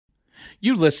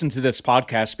You listen to this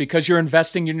podcast because you're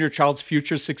investing in your child's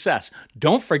future success.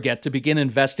 Don't forget to begin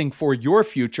investing for your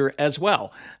future as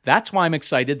well. That's why I'm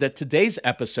excited that today's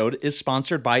episode is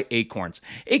sponsored by Acorns.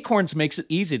 Acorns makes it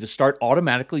easy to start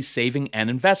automatically saving and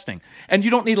investing. And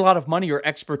you don't need a lot of money or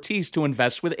expertise to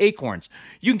invest with Acorns.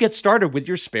 You can get started with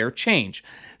your spare change.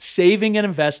 Saving and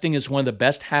investing is one of the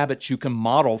best habits you can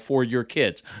model for your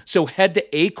kids. So head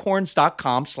to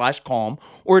acorns.com/calm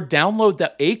or download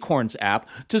the Acorns app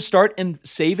to start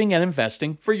saving and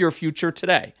investing for your future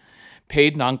today.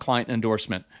 Paid non-client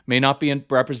endorsement. May not be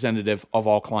representative of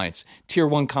all clients. Tier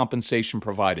 1 compensation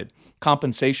provided.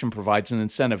 Compensation provides an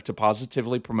incentive to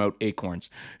positively promote Acorns.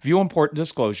 View important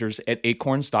disclosures at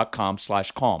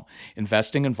acorns.com/calm.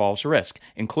 Investing involves risk,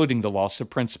 including the loss of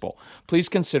principal. Please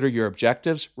consider your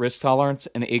objectives, risk tolerance,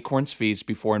 and Acorns fees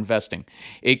before investing.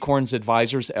 Acorns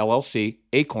Advisors LLC,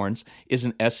 Acorns, is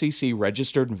an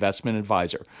SEC-registered investment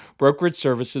advisor. Brokerage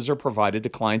services are provided to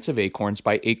clients of Acorns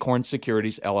by Acorns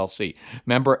Securities LLC.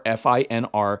 Member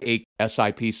FINRA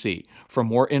SIPC. For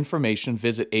more information,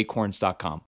 visit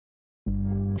acorns.com.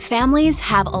 Families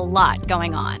have a lot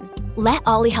going on. Let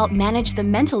Ollie help manage the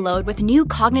mental load with new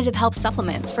cognitive help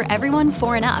supplements for everyone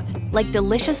 4 and up, like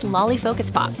delicious Lolly Focus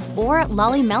Pops or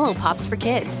Lolly Mellow Pops for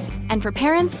kids. And for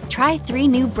parents, try 3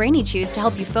 new Brainy Chews to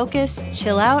help you focus,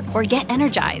 chill out, or get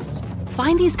energized.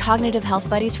 Find these cognitive health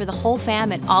buddies for the whole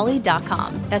fam at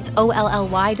ollie.com. That's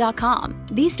OLLY.com.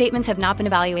 These statements have not been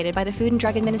evaluated by the Food and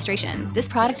Drug Administration. This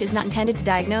product is not intended to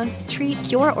diagnose, treat,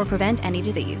 cure, or prevent any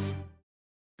disease.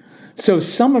 So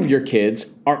some of your kids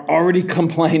are already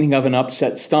complaining of an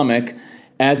upset stomach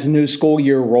as the new school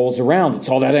year rolls around. It's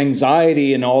all that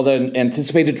anxiety and all the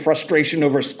anticipated frustration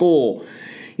over school.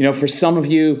 You know, for some of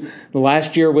you, the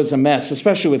last year was a mess,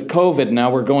 especially with COVID.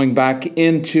 Now we're going back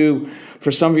into,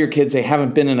 for some of your kids, they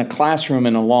haven't been in a classroom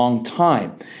in a long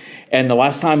time. And the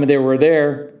last time they were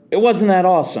there, it wasn't that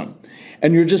awesome.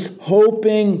 And you're just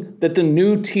hoping that the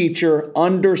new teacher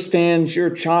understands your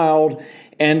child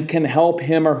and can help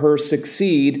him or her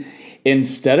succeed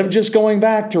instead of just going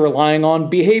back to relying on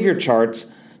behavior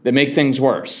charts that make things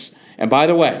worse. And by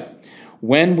the way,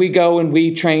 when we go and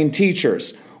we train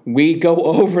teachers, we go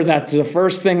over that. The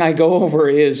first thing I go over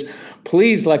is,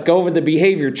 please let go of the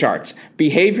behavior charts.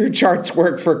 Behavior charts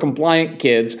work for compliant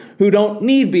kids who don't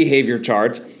need behavior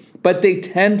charts, but they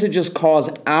tend to just cause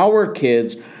our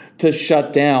kids to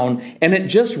shut down, and it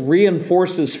just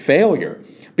reinforces failure.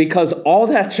 Because all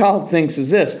that child thinks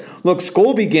is this: look,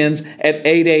 school begins at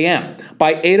 8 a.m.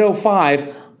 By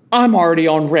 8:05, I'm already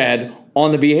on red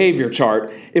on the behavior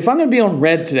chart. If I'm going to be on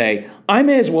red today, I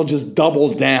may as well just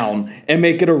double down and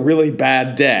make it a really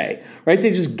bad day, right?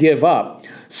 They just give up.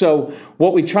 So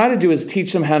what we try to do is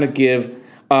teach them how to give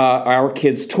our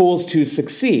kids tools to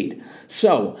succeed.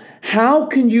 So how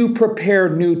can you prepare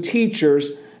new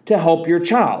teachers to help your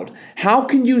child? How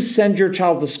can you send your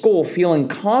child to school feeling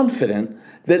confident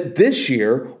that this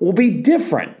year will be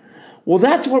different? Well,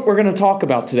 that's what we're going to talk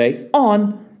about today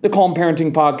on the Calm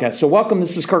Parenting Podcast. So welcome.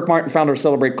 This is Kirk Martin, founder of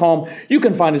Celebrate Calm. You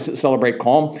can find us at Celebrate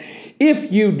Calm.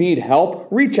 If you need help,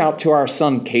 reach out to our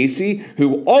son, Casey,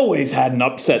 who always had an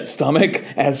upset stomach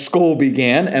as school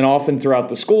began and often throughout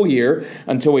the school year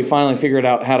until we finally figured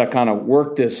out how to kind of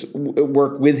work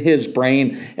with his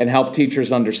brain and help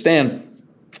teachers understand.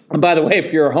 And by the way,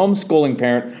 if you're a homeschooling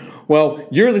parent, well,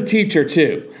 you're the teacher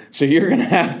too. So you're going to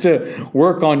have to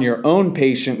work on your own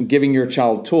patient, giving your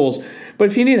child tools. But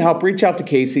if you need help, reach out to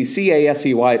Casey, CASEY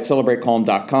at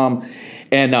celebratecalm.com.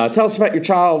 And tell us about your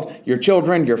child, your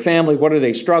children, your family. What are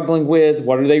they struggling with?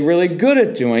 What are they really good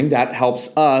at doing? That helps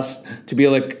us to be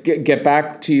able to get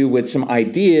back to you with some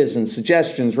ideas and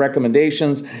suggestions,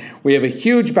 recommendations. We have a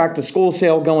huge back-to-school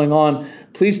sale going on.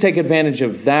 Please take advantage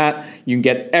of that. You can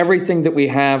get everything that we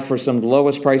have for some of the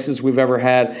lowest prices we've ever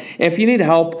had. And if you need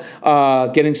help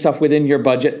getting stuff within your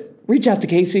budget, reach out to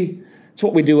Casey. It's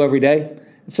what we do every day.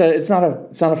 It's not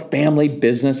a family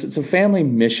business. It's a family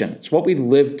mission. It's what we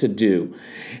live to do.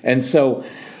 And so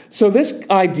this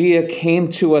idea came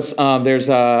to us. There's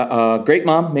a great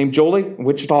mom named Jolie in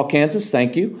Wichita, Kansas.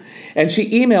 Thank you. And she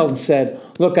emailed and said,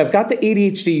 look, I've got the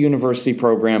ADHD University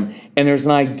program, and there's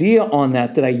an idea on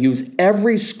that I use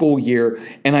every school year,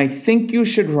 and I think you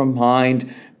should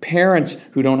remind parents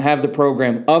who don't have the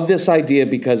program of this idea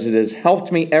because it has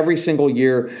helped me every single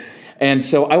year. And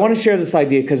so I want to share this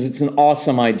idea because it's an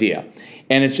awesome idea.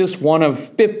 And it's just one of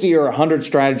 50 or 100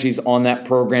 strategies on that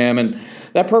program. And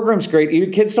that program's great.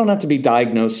 Your kids don't have to be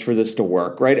diagnosed for this to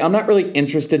work, right? I'm not really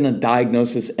interested in a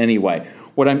diagnosis anyway.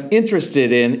 What I'm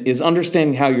interested in is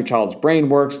understanding how your child's brain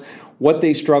works, what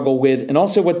they struggle with, and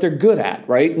also what they're good at,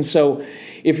 right? And so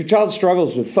if your child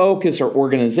struggles with focus or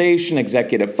organization,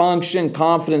 executive function,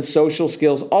 confidence, social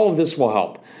skills, all of this will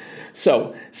help.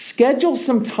 So schedule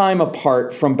some time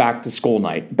apart from back to school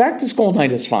night. Back to school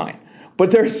night is fine, but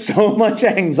there's so much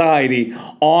anxiety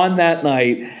on that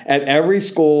night at every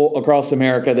school across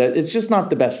America that it's just not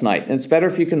the best night. And it's better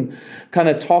if you can kind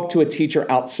of talk to a teacher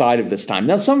outside of this time.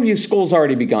 Now, some of you, school's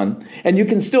already begun, and you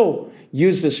can still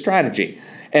use this strategy.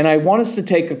 And I want us to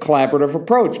take a collaborative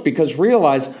approach, because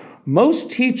realize most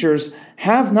teachers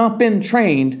have not been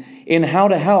trained in how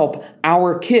to help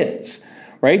our kids.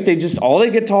 Right? All they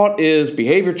get taught is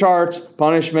behavior charts,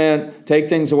 punishment, take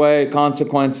things away,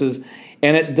 consequences,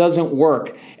 and it doesn't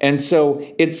work. And so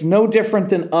it's no different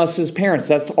than us as parents.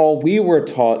 That's all we were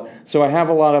taught. So I have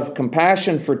a lot of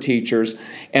compassion for teachers,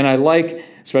 and I like,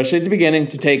 especially at the beginning,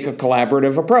 to take a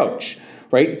collaborative approach.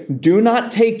 Right? Do not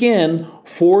take in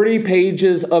 40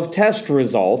 pages of test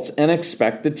results and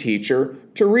expect the teacher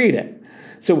to read it.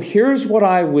 So here's what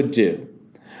I would do.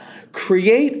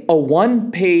 Create a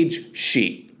one-page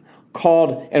sheet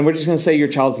called, and we're just going to say your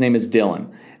child's name is Dylan.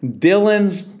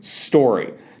 Dylan's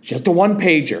story. Just a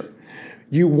one-pager.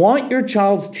 You want your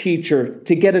child's teacher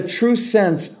to get a true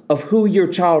sense of who your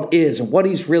child is and what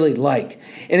he's really like.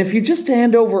 And if you just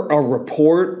hand over a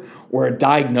report or a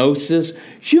diagnosis,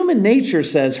 human nature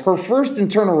says her first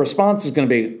internal response is going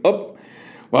to be, oh,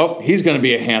 well, he's going to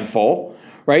be a handful,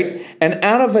 right? And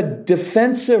out of a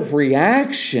defensive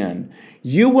reaction,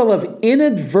 you will have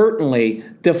inadvertently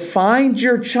defined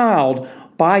your child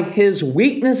by his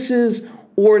weaknesses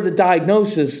or the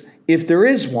diagnosis, if there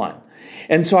is one.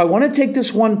 And so I want to take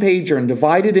this one-pager and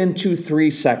divide it into 3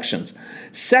 sections.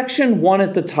 Section 1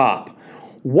 at the top.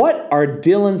 What are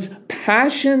Dylan's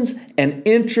passions and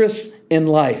interests in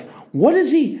life? What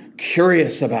is he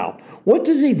curious about? What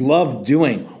does he love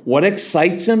doing? What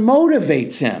excites and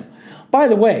motivates him? By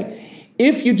the way,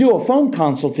 if you do a phone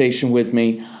consultation with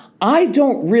me, I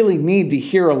don't really need to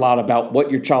hear a lot about what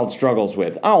your child struggles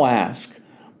with. I'll ask,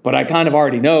 but I kind of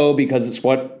already know because it's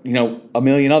what, a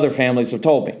million other families have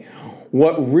told me.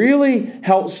 What really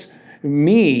helps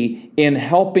me in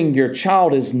helping your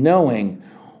child is knowing,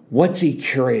 what's he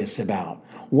curious about?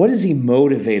 What is he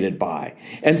motivated by?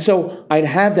 And so I'd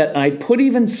have that. And I'd put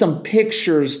even some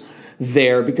pictures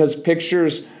there, because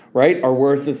pictures, right, are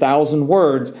worth 1,000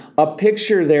 words. A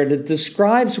picture there that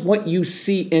describes what you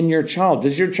see in your child.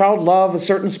 Does your child love a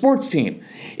certain sports team?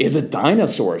 Is it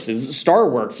dinosaurs? Is it Star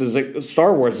Wars? Is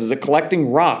it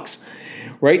collecting rocks?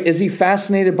 Right? Is he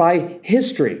fascinated by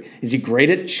history? Is he great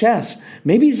at chess?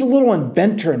 Maybe he's a little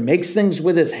inventor and makes things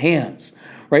with his hands.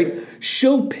 Right?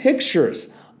 Show pictures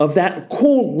of that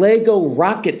cool Lego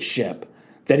rocket ship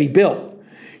that he built.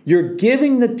 You're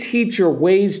giving the teacher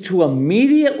ways to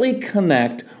immediately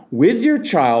connect with your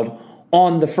child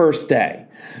on the first day.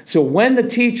 So when the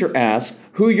teacher asks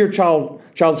who your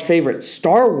child's favorite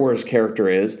Star Wars character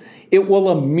is, it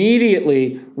will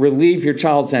immediately relieve your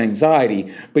child's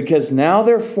anxiety, because now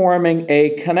they're forming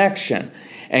a connection.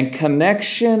 And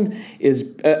connection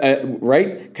is,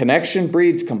 right? Connection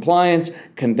breeds compliance.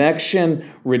 Connection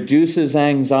reduces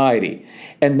anxiety.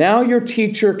 And now your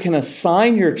teacher can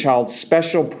assign your child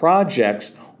special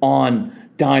projects on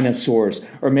dinosaurs,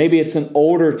 or maybe it's an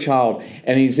older child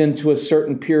and he's into a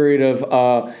certain period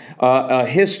of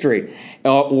history,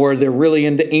 or they're really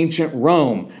into ancient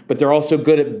Rome, but they're also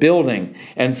good at building.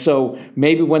 And so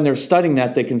maybe when they're studying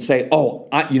that, they can say,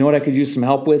 you know what I could use some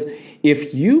help with?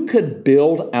 If you could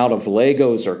build out of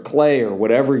Legos or clay or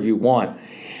whatever you want,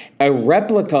 a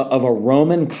replica of a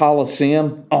Roman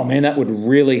Colosseum, oh man, that would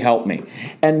really help me.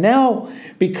 And now,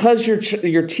 because your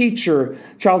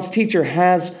child's teacher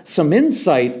has some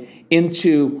insight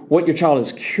into what your child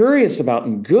is curious about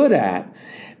and good at,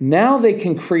 now they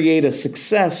can create a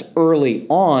success early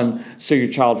on so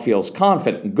your child feels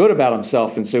confident and good about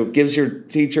himself, and so it gives your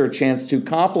teacher a chance to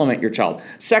compliment your child.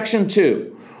 Section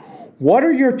 2, what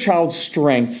are your child's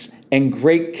strengths and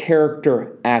great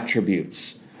character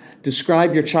attributes?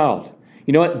 Describe your child.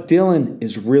 You know what? Dylan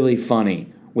is really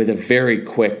funny with a very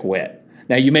quick wit.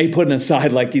 Now, you may put an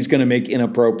aside like he's going to make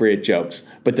inappropriate jokes,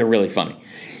 but they're really funny.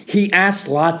 He asks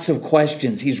lots of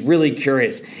questions. He's really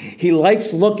curious. He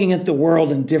likes looking at the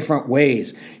world in different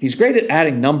ways. He's great at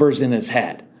adding numbers in his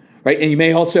head, right? And you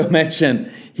may also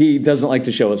mention he doesn't like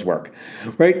to show his work,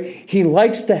 right? He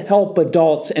likes to help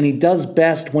adults, and he does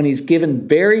best when he's given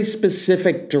very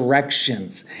specific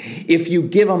directions. If you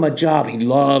give him a job, he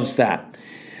loves that.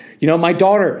 My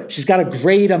daughter, she's got a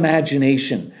great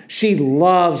imagination. She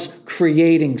loves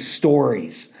creating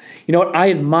stories. I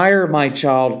admire my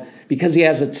child because he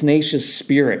has a tenacious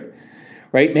spirit,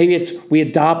 right? Maybe it's we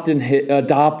adopted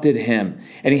him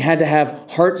and he had to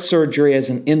have heart surgery as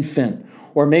an infant.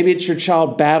 Or maybe it's your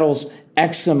child battles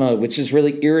eczema, which is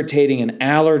really irritating, and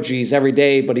allergies every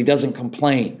day, but he doesn't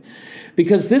complain.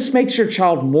 Because this makes your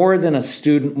child more than a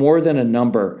student, more than a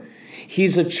number.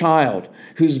 He's a child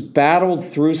who's battled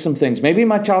through some things. Maybe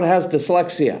my child has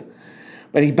dyslexia,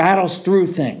 but he battles through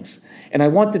things. And I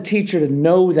want the teacher to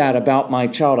know that about my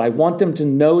child. I want them to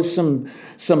know some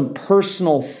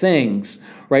personal things,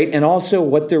 right? And also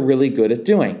what they're really good at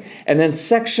doing. And then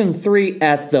section 3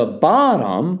 at the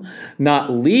bottom, not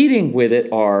leading with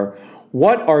it, are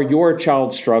what are your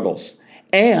child's struggles?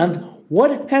 And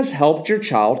what has helped your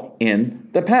child in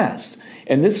the past?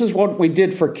 And this is what we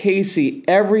did for Casey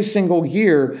every single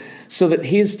year so that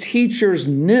his teachers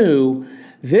knew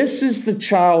this is the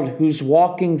child who's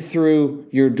walking through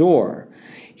your door.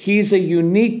 He's a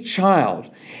unique child,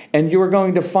 and you're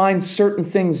going to find certain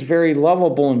things very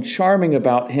lovable and charming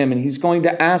about him. And he's going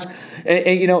to ask,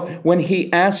 when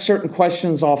he asks certain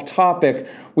questions off topic,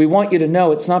 we want you to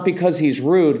know it's not because he's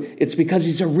rude, it's because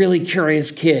he's a really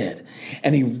curious kid,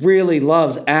 and he really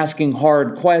loves asking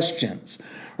hard questions,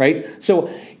 right?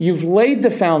 So you've laid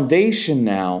the foundation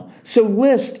now. So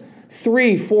list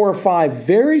 3, 4, or 5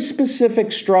 very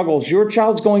specific struggles your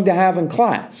child's going to have in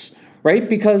class, right?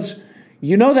 Because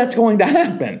you know that's going to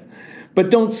happen. But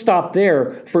don't stop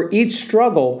there. For each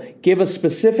struggle, give us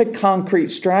specific concrete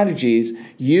strategies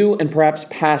you and perhaps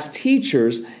past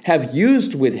teachers have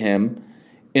used with him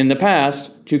in the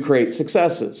past to create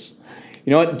successes.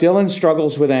 You know what? Dylan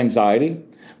struggles with anxiety,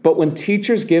 but when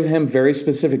teachers give him very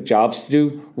specific jobs to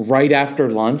do right after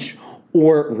lunch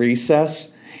or at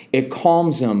recess, it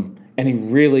calms him and he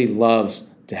really loves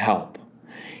to help.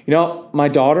 You know, my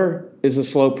daughter is a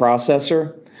slow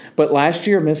processor, but last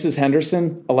year, Mrs.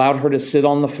 Henderson allowed her to sit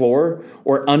on the floor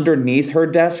or underneath her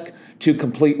desk to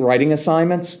complete writing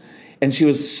assignments, and she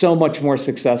was so much more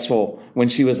successful when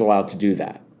she was allowed to do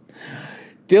that.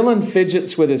 Dylan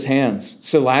fidgets with his hands,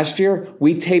 so last year,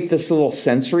 we taped this little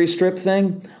sensory strip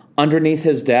thing underneath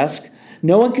his desk.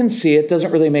 No one can see it,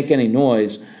 doesn't really make any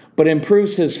noise, but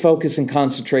improves his focus and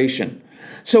concentration.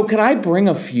 So could I bring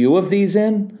a few of these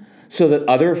in so that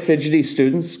other fidgety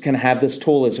students can have this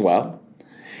tool as well?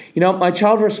 You know, my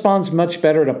child responds much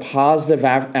better to positive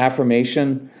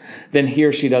affirmation than he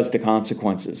or she does to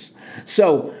consequences.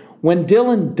 So when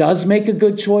Dylan does make a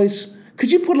good choice,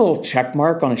 could you put a little check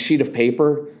mark on a sheet of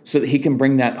paper so that he can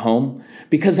bring that home?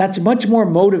 Because that's much more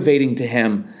motivating to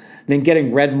him than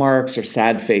getting red marks or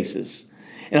sad faces.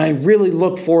 And I really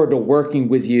look forward to working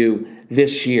with you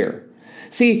this year.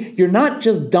 See, you're not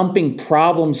just dumping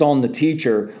problems on the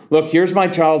teacher. Look, here's my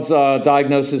child's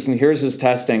diagnosis and here's his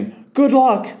testing. Good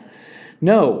luck.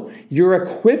 No, you're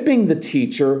equipping the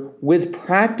teacher with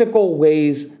practical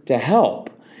ways to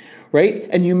help, right?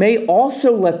 And you may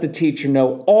also let the teacher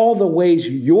know all the ways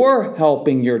you're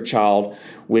helping your child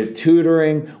with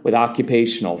tutoring, with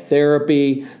occupational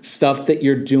therapy, stuff that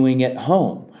you're doing at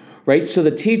home, right? So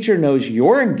the teacher knows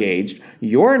you're engaged,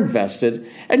 you're invested,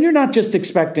 and you're not just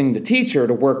expecting the teacher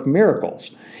to work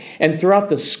miracles. And throughout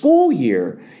the school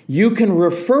year, you can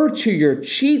refer to your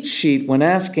cheat sheet when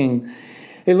asking,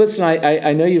 hey, listen,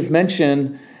 I know you've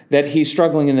mentioned that he's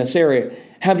struggling in this area.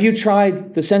 Have you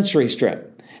tried the sensory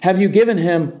strip? Have you given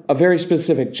him a very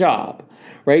specific job,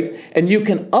 right? And you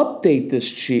can update this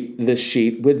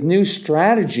sheet with new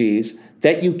strategies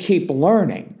that you keep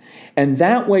learning. And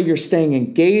that way you're staying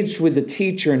engaged with the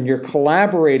teacher and you're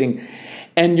collaborating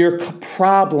and you're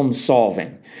problem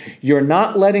solving. You're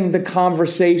not letting the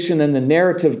conversation and the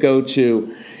narrative go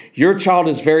to, your child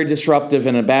is very disruptive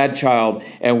and a bad child,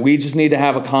 and we just need to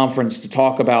have a conference to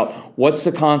talk about what's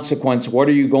the consequence, what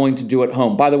are you going to do at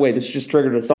home. By the way, this just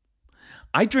triggered a thought.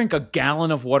 I drink a gallon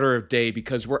of water a day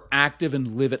because we're active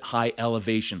and live at high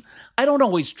elevation. I don't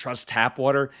always trust tap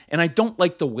water, and I don't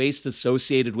like the waste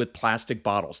associated with plastic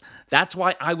bottles. That's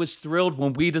why I was thrilled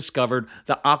when we discovered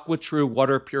the AquaTrue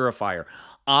water purifier.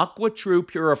 AquaTrue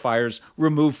purifiers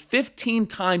remove 15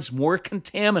 times more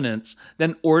contaminants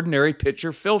than ordinary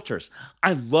pitcher filters.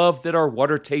 I love that our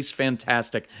water tastes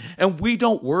fantastic, and we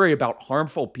don't worry about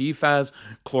harmful PFAS,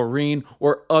 chlorine,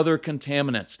 or other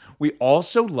contaminants. We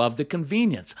also love the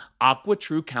convenience.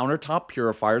 AquaTrue countertop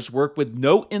purifiers work with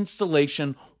no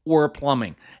installation or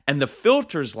plumbing, and the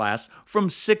filters last from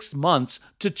 6 months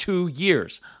to 2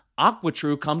 years.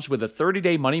 AquaTrue comes with a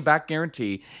 30-day money-back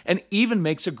guarantee and even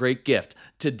makes a great gift.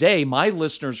 Today, my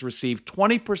listeners receive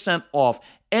 20% off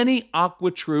any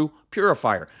AquaTrue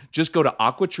purifier. Just go to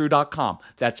aquatrue.com.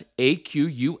 That's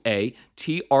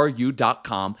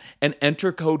AQUATRU.com and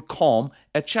enter code CALM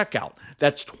at checkout.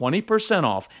 That's 20%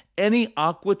 off any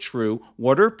AquaTrue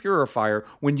water purifier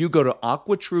when you go to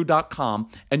aquatrue.com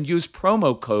and use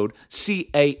promo code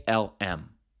CALM.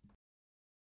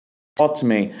 Talk to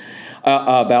me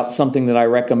about something that I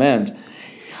recommend.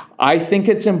 I think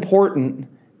it's important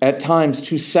at times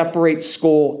to separate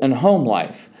school and home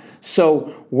life.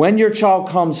 So when your child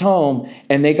comes home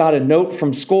and they got a note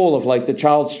from school of like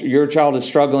your child is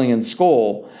struggling in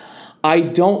school, I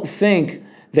don't think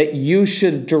that you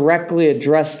should directly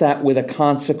address that with a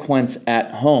consequence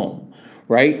at home,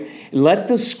 right? Let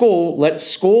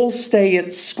school stay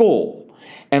at school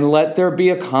and let there be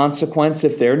a consequence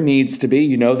if there needs to be.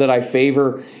 You know that I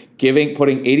favor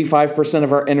putting 85%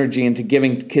 of our energy into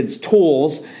giving kids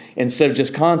tools instead of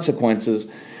just consequences.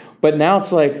 But now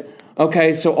it's like,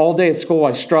 okay, so all day at school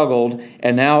I struggled,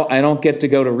 and now I don't get to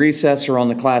go to recess or on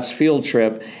the class field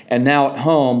trip, and now at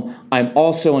home I'm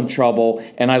also in trouble,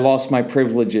 and I lost my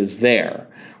privileges there,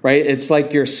 right? It's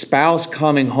like your spouse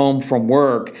coming home from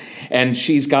work, and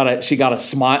she got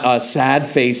a sad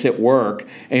face at work,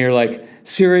 and you're like,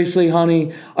 seriously,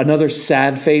 honey, another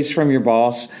sad face from your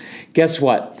boss? Guess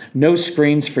what? No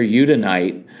screens for you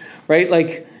tonight, right?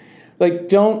 Like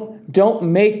don't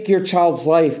make your child's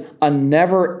life a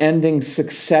never-ending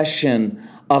succession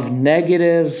of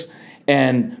negatives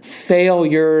and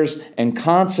failures and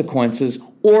consequences,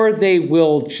 or they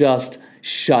will just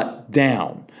shut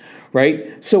down,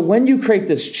 right? So when you create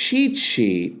this cheat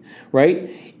sheet, right,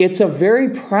 it's a very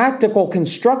practical,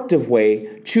 constructive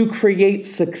way to create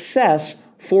success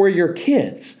for your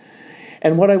kids.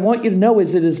 And what I want you to know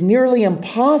is it is nearly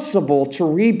impossible to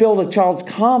rebuild a child's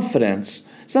confidence.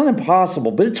 It's not impossible,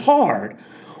 but it's hard.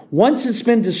 Once it's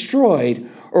been destroyed,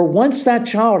 or once that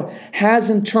child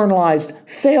has internalized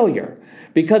failure,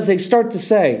 because they start to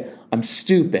say, I'm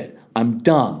stupid, I'm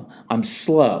dumb, I'm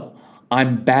slow,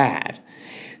 I'm bad.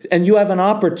 And you have an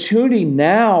opportunity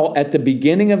now at the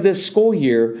beginning of this school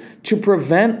year to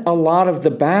prevent a lot of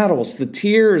the battles, the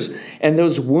tears, and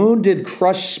those wounded,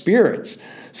 crushed spirits.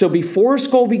 So before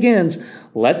school begins,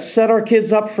 let's set our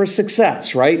kids up for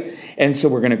success, right? And so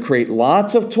we're going to create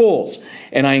lots of tools.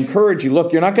 And I encourage you,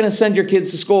 look, you're not going to send your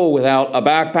kids to school without a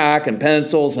backpack and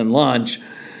pencils and lunch.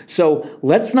 So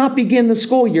let's not begin the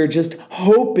school year just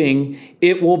hoping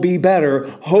it will be better,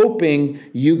 hoping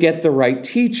you get the right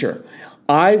teacher.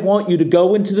 I want you to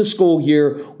go into the school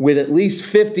year with at least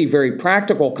 50 very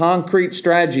practical, concrete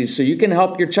strategies so you can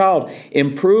help your child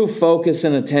improve focus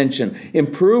and attention,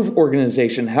 improve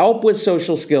organization, help with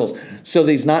social skills so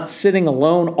that he's not sitting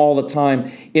alone all the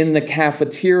time in the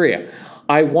cafeteria.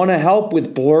 I want to help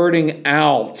with blurting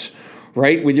out,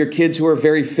 right, with your kids who are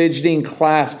very fidgety in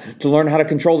class to learn how to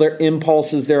control their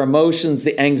impulses, their emotions,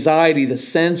 the anxiety, the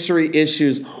sensory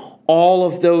issues, all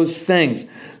of those things.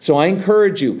 So I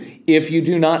encourage you, if you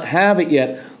do not have it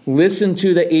yet, listen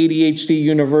to the ADHD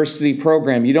University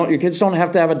program. Your kids don't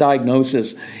have to have a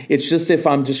diagnosis. It's just if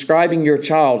I'm describing your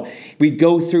child, we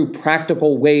go through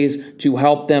practical ways to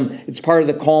help them. It's part of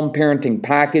the Calm Parenting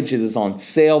package. It is on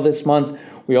sale this month.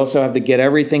 We also have the Get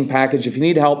Everything package. If you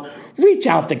need help, reach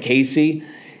out to Casey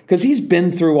because he's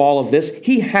been through all of this.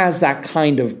 He has that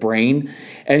kind of brain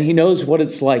and he knows what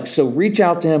it's like. So reach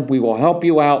out to him. We will help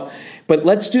you out. But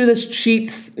let's do this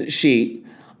cheat sheet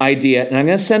idea. And I'm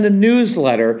going to send a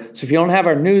newsletter. So if you don't have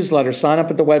our newsletter, sign up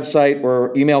at the website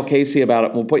or email Casey about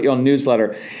it. We'll put you on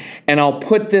newsletter. And I'll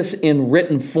put this in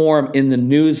written form in the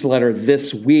newsletter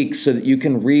this week so that you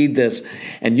can read this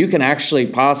and you can actually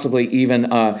possibly even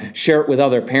share it with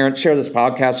other parents, share this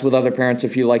podcast with other parents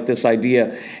if you like this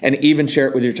idea, and even share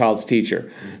it with your child's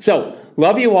teacher. So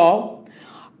love you all.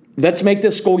 Let's make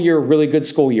this school year a really good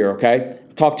school year, okay?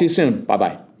 Talk to you soon.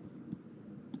 Bye-bye.